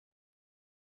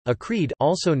A creed,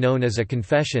 also known as a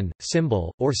confession,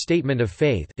 symbol, or statement of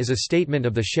faith, is a statement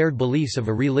of the shared beliefs of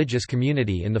a religious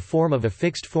community in the form of a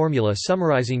fixed formula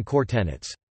summarizing core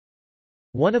tenets.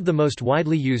 One of the most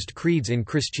widely used creeds in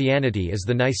Christianity is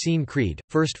the Nicene Creed,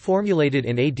 first formulated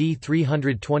in AD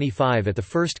 325 at the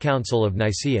First Council of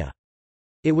Nicaea.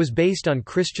 It was based on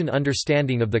Christian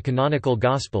understanding of the canonical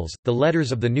Gospels, the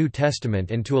letters of the New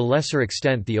Testament, and to a lesser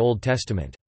extent the Old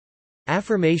Testament.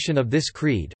 Affirmation of this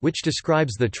creed, which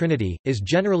describes the Trinity, is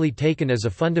generally taken as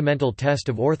a fundamental test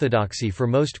of orthodoxy for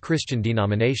most Christian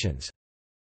denominations.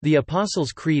 The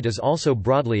Apostles' Creed is also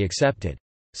broadly accepted.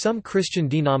 Some Christian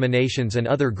denominations and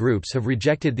other groups have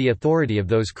rejected the authority of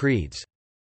those creeds.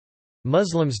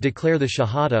 Muslims declare the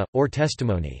Shahada, or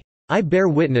testimony, "I bear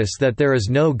witness that there is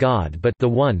no God but the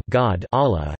one God,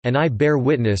 Allah, and I bear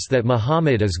witness that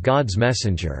Muhammad is God's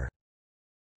messenger."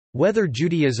 Whether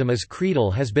Judaism is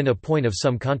creedal has been a point of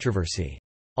some controversy.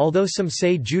 Although some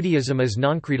say Judaism is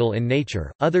non-creedal in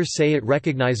nature, others say it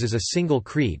recognizes a single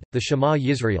creed, the Shema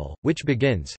Yisrael, which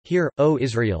begins, "Hear, O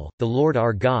Israel, the Lord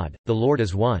our God, the Lord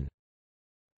is one."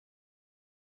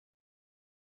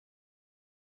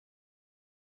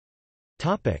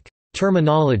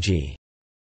 Terminology.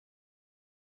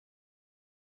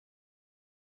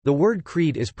 The word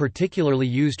creed is particularly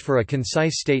used for a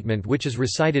concise statement which is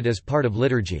recited as part of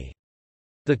liturgy.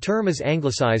 The term is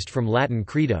anglicized from Latin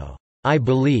credo, I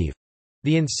believe,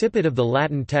 the incipit of the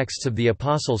Latin texts of the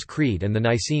Apostles' Creed and the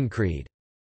Nicene Creed.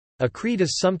 A creed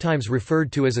is sometimes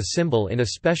referred to as a symbol in a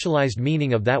specialized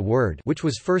meaning of that word, which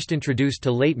was first introduced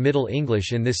to late Middle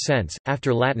English in this sense,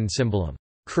 after Latin symbolum,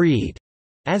 creed,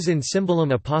 as in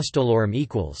symbolum apostolorum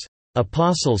equals,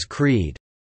 Apostles' Creed,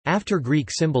 after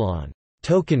Greek symbolon,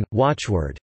 token,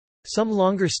 watchword. Some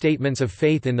longer statements of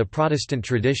faith in the Protestant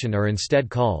tradition are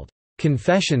instead called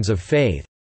confessions of faith,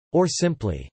 or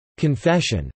simply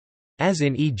confession, as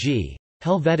in e.g.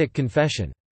 Helvetic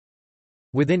Confession.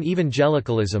 Within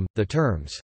evangelicalism, the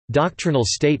terms doctrinal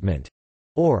statement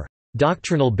or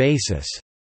doctrinal basis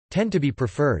tend to be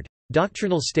preferred.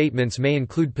 Doctrinal statements may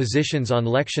include positions on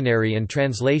lectionary and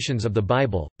translations of the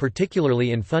Bible,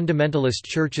 particularly in fundamentalist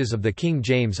churches of the King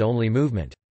James-only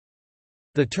movement.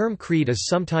 The term creed is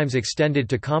sometimes extended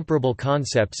to comparable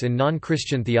concepts in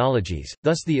non-Christian theologies,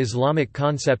 thus the Islamic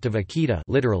concept of aqidah,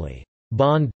 literally,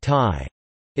 bond, tie,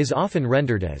 is often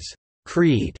rendered as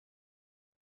creed.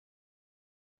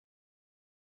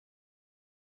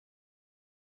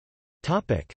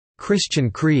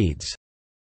 Christian creeds.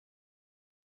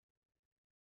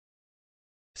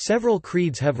 Several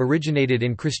creeds have originated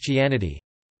in Christianity.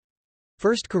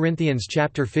 1 Corinthians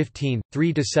chapter 15,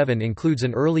 3–7 includes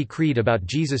an early creed about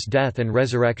Jesus' death and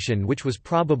resurrection which was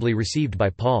probably received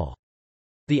by Paul.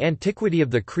 The antiquity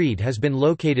of the creed has been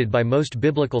located by most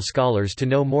biblical scholars to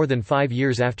no more than 5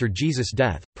 years after Jesus'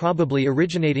 death, probably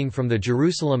originating from the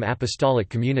Jerusalem Apostolic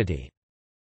Community.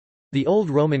 The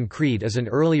Old Roman Creed is an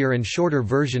earlier and shorter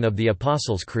version of the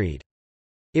Apostles' Creed.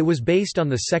 It was based on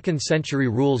the 2nd-century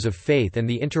rules of faith and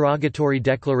the interrogatory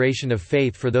declaration of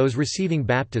faith for those receiving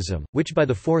baptism, which by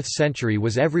the 4th century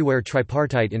was everywhere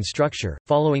tripartite in structure,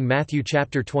 following Matthew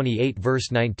chapter 28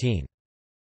 verse 19.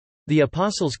 The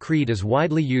Apostles' Creed is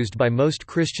widely used by most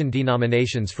Christian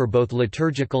denominations for both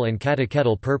liturgical and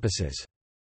catechetical purposes.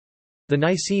 The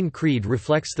Nicene Creed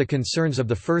reflects the concerns of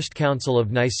the First Council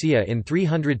of Nicaea in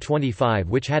 325,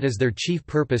 which had as their chief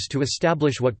purpose to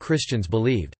establish what Christians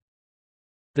believed.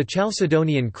 The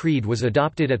Chalcedonian Creed was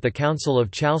adopted at the Council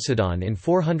of Chalcedon in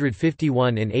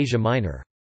 451 in Asia Minor.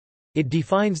 It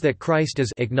defines that Christ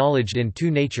is acknowledged in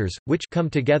two natures, which come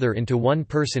together into one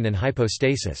person and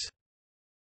hypostasis.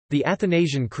 The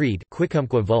Athanasian Creed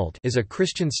Quicumque Vult is a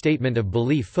Christian statement of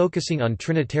belief focusing on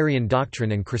Trinitarian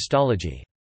doctrine and Christology.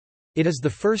 It is the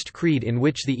first creed in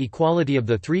which the equality of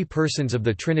the three persons of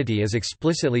the Trinity is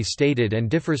explicitly stated and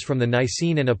differs from the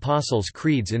Nicene and Apostles'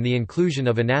 Creeds in the inclusion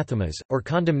of anathemas, or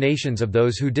condemnations of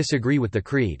those who disagree with the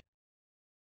creed.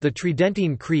 The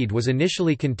Tridentine Creed was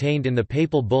initially contained in the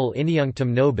papal bull Iniunctum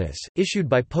Nobis, issued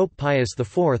by Pope Pius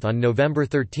IV on November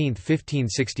 13,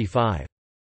 1565.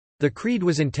 The creed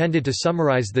was intended to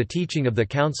summarize the teaching of the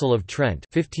Council of Trent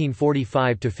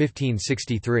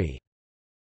 1545–1563.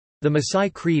 The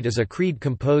Maasai Creed is a creed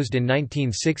composed in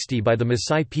 1960 by the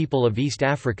Maasai people of East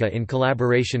Africa in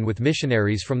collaboration with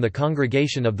missionaries from the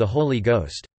Congregation of the Holy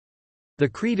Ghost. The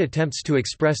creed attempts to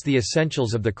express the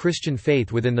essentials of the Christian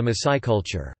faith within the Maasai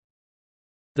culture.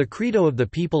 The Credo of the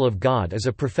People of God is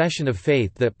a profession of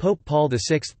faith that Pope Paul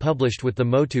VI published with the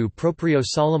motu proprio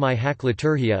Solemni hac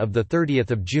liturgia of 30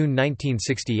 June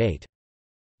 1968.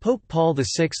 Pope Paul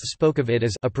VI spoke of it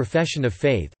as a profession of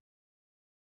faith.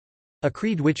 A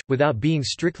creed which, without being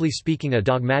strictly speaking a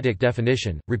dogmatic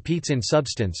definition, repeats in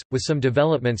substance, with some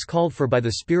developments called for by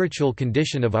the spiritual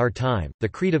condition of our time, the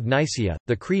Creed of Nicaea,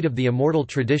 the creed of the immortal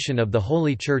tradition of the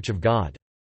Holy Church of God.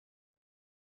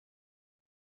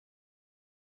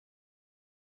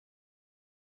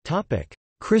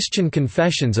 Christian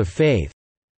confessions of faith.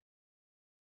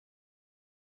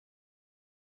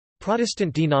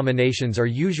 Protestant denominations are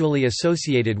usually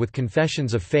associated with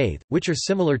confessions of faith, which are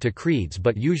similar to creeds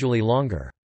but usually longer.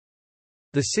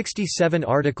 The 67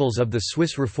 Articles of the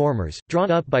Swiss Reformers, drawn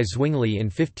up by Zwingli in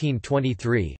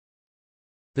 1523.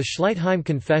 The Schleitheim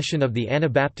Confession of the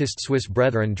Anabaptist Swiss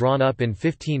Brethren, drawn up in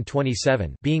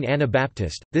 1527. Being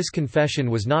Anabaptist, this confession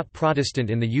was not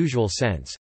Protestant in the usual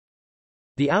sense.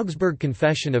 The Augsburg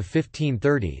Confession of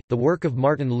 1530, the work of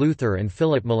Martin Luther and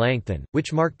Philip Melanchthon,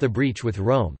 which marked the breach with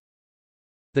Rome.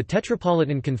 The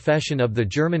Tetrapolitan Confession of the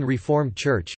German Reformed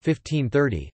Church,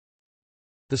 1530.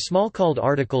 The Smalcald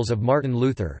Articles of Martin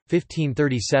Luther,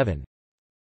 1537.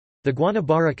 The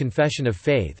Guanabara Confession of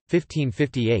Faith,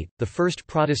 1558, the first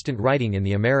Protestant writing in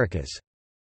the Americas.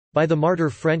 By the martyr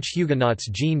French Huguenots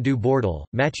Jean du Bordel,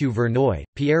 Mathieu Verneuil,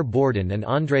 Pierre Bourdon and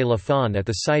André Lafon at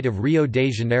the site of Rio de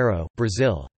Janeiro,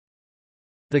 Brazil.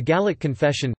 The Gallic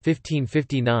Confession,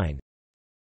 1559.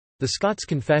 The Scots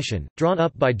Confession, drawn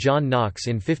up by John Knox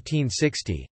in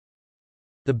 1560.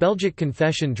 The Belgic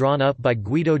Confession, drawn up by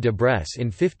Guido de Bresse in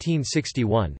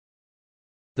 1561.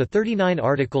 The 39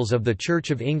 Articles of the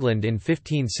Church of England in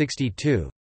 1562.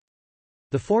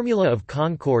 The Formula of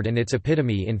Concord and its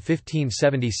Epitome in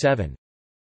 1577.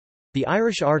 The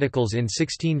Irish Articles in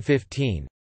 1615.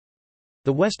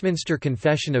 The Westminster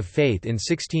Confession of Faith in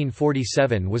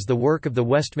 1647 was the work of the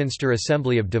Westminster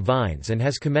Assembly of Divines and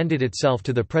has commended itself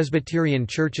to the Presbyterian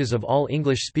churches of all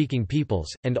English-speaking peoples,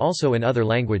 and also in other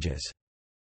languages.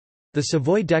 The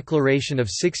Savoy Declaration of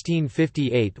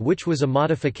 1658, which was a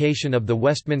modification of the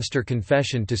Westminster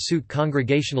Confession to suit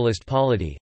Congregationalist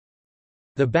polity.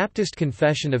 The Baptist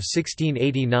Confession of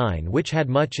 1689, which had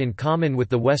much in common with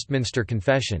the Westminster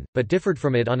Confession, but differed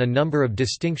from it on a number of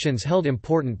distinctions held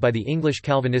important by the English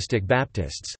Calvinistic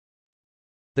Baptists.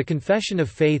 The Confession of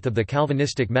Faith of the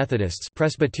Calvinistic Methodists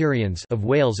Presbyterians of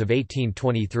Wales of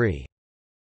 1823.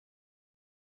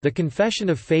 The Confession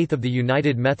of Faith of the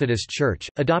United Methodist Church,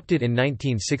 adopted in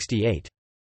 1968.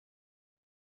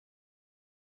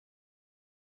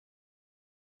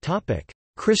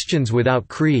 Christians without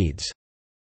creeds.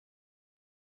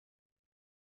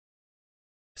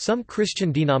 Some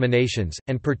Christian denominations,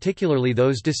 and particularly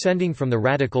those descending from the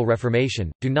Radical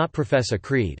Reformation, do not profess a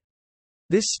creed.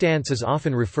 This stance is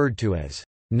often referred to as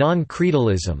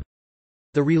non-creedalism.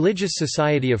 The Religious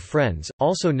Society of Friends,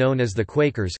 also known as the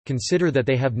Quakers, consider that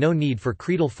they have no need for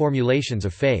creedal formulations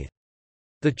of faith.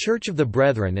 The Church of the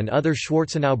Brethren and other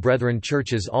Schwarzenau Brethren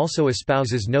churches also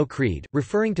espouses no creed,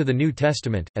 referring to the New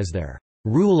Testament, as their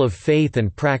rule of faith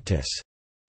and practice.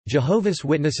 Jehovah's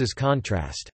Witnesses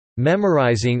contrast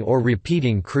memorizing or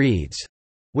repeating creeds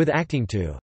with acting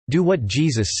to do what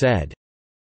Jesus said.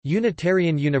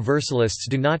 Unitarian Universalists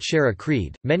do not share a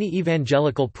creed. Many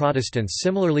evangelical Protestants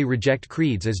similarly reject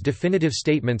creeds as definitive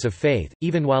statements of faith,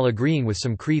 even while agreeing with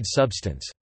some creed's substance.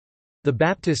 The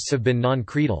Baptists have been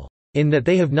non-creedal, in that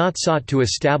they have not sought to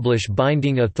establish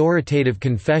binding authoritative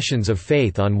confessions of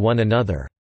faith on one another.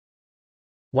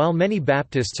 While many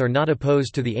Baptists are not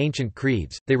opposed to the ancient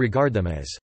creeds, they regard them as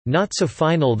not so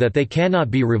final that they cannot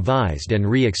be revised and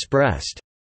re-expressed.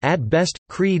 At best,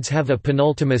 creeds have a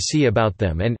penultimacy about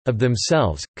them and, of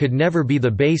themselves, could never be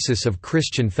the basis of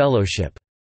Christian fellowship.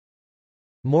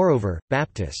 Moreover,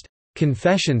 Baptist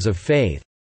confessions of faith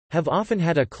have often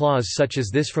had a clause such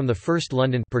as this from the First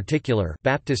London Particular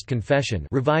Baptist Confession,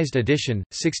 Revised Edition,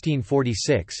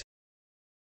 1646.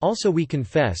 Also we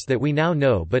confess that we now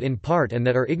know but in part and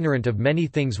that are ignorant of many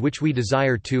things which we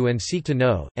desire to and seek to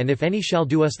know, and if any shall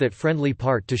do us that friendly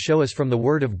part to show us from the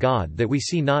word of God that we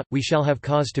see not, we shall have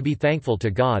cause to be thankful to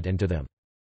God and to them.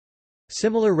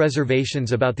 Similar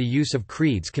reservations about the use of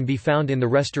creeds can be found in the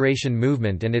Restoration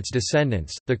Movement and its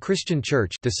descendants, the Christian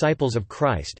Church, Disciples of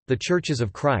Christ, the Churches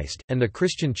of Christ, and the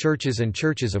Christian Churches and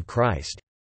Churches of Christ.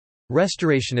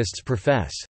 Restorationists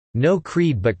profess, "No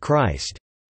creed but Christ."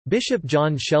 Bishop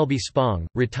John Shelby Spong,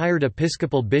 retired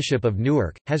Episcopal Bishop of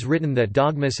Newark, has written that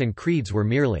dogmas and creeds were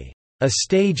merely a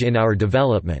stage in our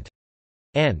development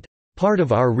and part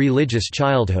of our religious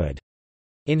childhood.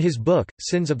 In his book,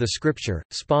 Sins of the Scripture,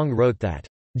 Spong wrote that,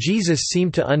 "Jesus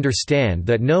seemed to understand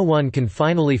that no one can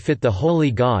finally fit the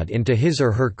holy God into his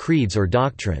or her creeds or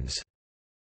doctrines.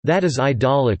 That is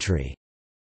idolatry."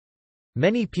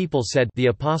 Many people said the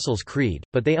Apostles' Creed,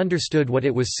 but they understood what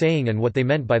it was saying and what they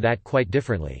meant by that quite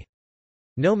differently.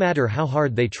 No matter how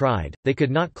hard they tried, they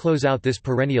could not close out this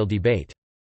perennial debate.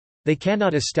 They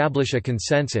cannot establish a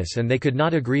consensus, and they could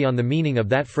not agree on the meaning of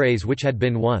that phrase which had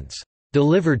been once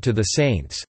delivered to the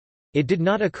saints. It did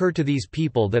not occur to these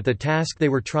people that the task they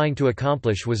were trying to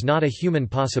accomplish was not a human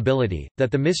possibility,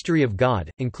 that the mystery of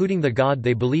God, including the God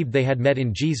they believed they had met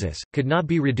in Jesus, could not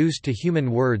be reduced to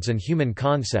human words and human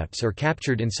concepts or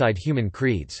captured inside human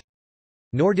creeds.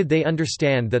 Nor did they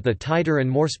understand that the tighter and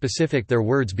more specific their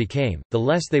words became, the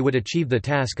less they would achieve the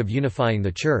task of unifying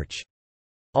the Church.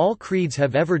 All creeds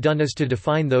have ever done is to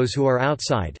define those who are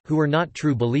outside, who are not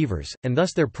true believers, and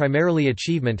thus their primarily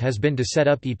achievement has been to set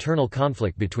up eternal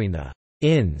conflict between the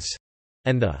ins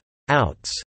and the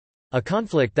outs, a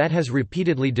conflict that has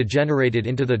repeatedly degenerated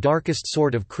into the darkest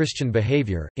sort of Christian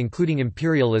behavior, including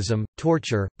imperialism,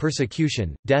 torture,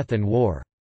 persecution, death and war.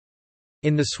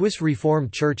 In the Swiss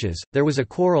Reformed churches, there was a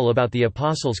quarrel about the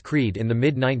Apostles' Creed in the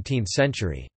mid-19th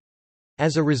century.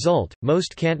 As a result,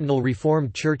 most cantonal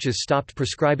Reformed churches stopped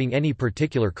prescribing any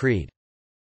particular creed.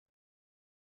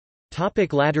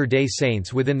 Latter-day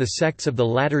Saints. Within the sects of the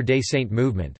Latter-day Saint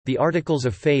movement, the Articles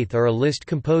of Faith are a list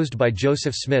composed by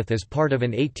Joseph Smith as part of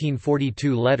an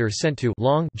 1842 letter sent to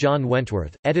Long John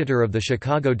Wentworth, editor of the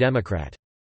Chicago Democrat.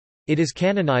 It is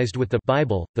canonized with the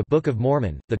Bible, the Book of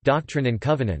Mormon, the Doctrine and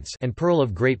Covenants, and Pearl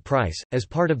of Great Price, as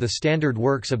part of the standard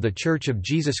works of The Church of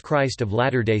Jesus Christ of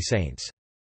Latter-day Saints.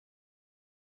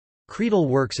 Creedal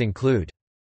works include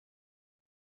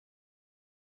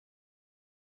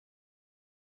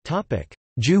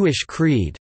Jewish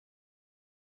creed.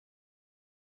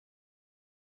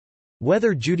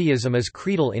 Whether Judaism is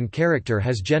creedal in character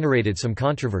has generated some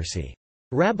controversy.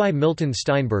 Rabbi Milton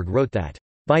Steinberg wrote that,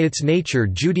 "By its nature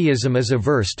Judaism is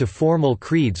averse to formal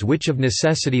creeds which of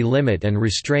necessity limit and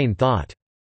restrain thought,"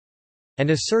 and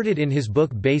asserted in his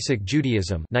book Basic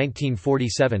Judaism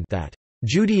 1947 that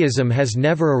Judaism has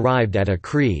never arrived at a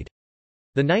creed.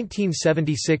 The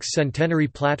 1976 centenary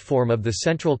platform of the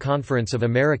Central Conference of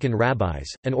American Rabbis,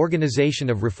 an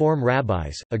organization of Reform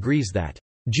rabbis, agrees that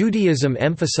Judaism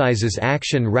emphasizes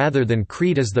action rather than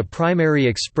creed as the primary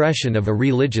expression of a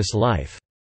religious life.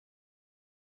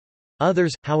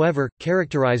 Others, however,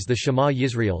 characterize the Shema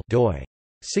Yisrael doi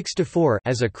 6-4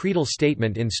 as a creedal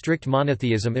statement in strict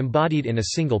monotheism embodied in a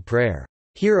single prayer.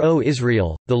 Hear, O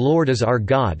Israel, the Lord is our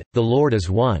God, the Lord is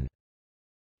one.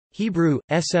 Hebrew,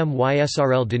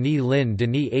 Smysrl Dani Lin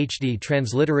Dani HD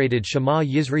transliterated Shema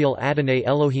Yisrael Adonai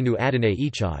Eloheinu Adonai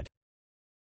Echad.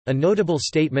 A notable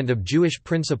statement of Jewish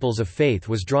principles of faith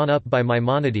was drawn up by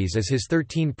Maimonides as his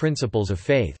 13 Principles of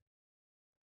Faith.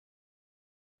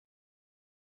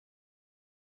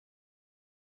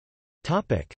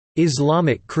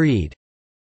 Islamic creed.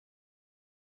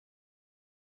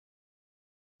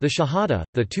 The Shahada,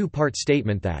 the two-part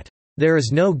statement that, "There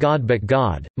is no God but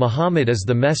God, Muhammad is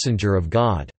the messenger of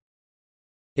God,"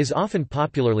 is often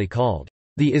popularly called,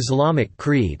 "the Islamic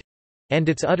Creed," and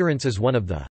its utterance is one of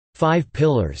the five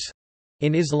pillars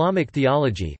in Islamic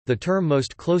theology. The term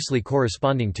most closely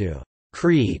corresponding to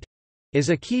creed is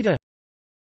Aqidah.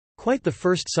 Quite the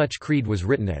first such creed was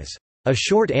written as a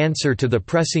short answer to the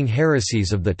pressing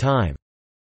heresies of the time,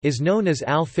 is known as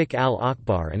al-Fiqh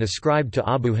al-Akbar and ascribed to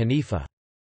Abu Hanifa.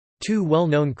 Two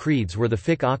well-known creeds were the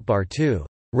Fiqh Akbar II,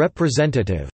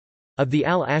 representative, of the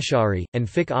al-Ash'ari, and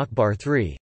Fiqh Akbar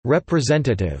III,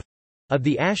 representative, of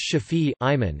the Ash-Shafi'i.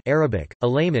 Ayman Arabic, a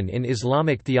layman in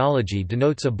Islamic theology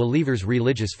denotes a believer's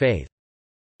religious faith.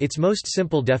 Its most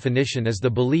simple definition is the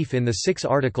belief in the 6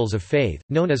 articles of faith,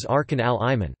 known as Arkan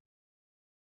al-Ayman.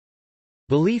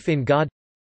 Belief in God,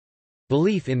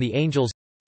 belief in the angels,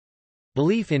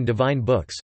 belief in divine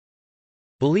books,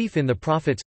 belief in the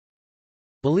prophets,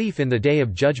 belief in the Day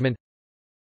of Judgment,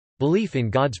 belief in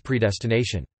God's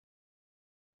predestination.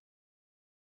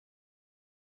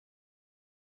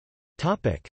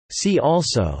 See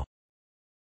also: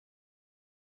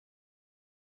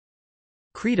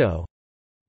 Credo,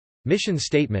 Mission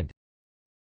Statement,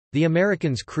 The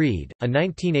Americans' Creed, a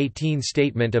 1918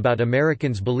 statement about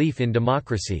Americans' belief in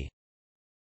democracy,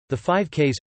 The 5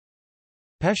 Ks,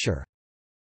 Pesher.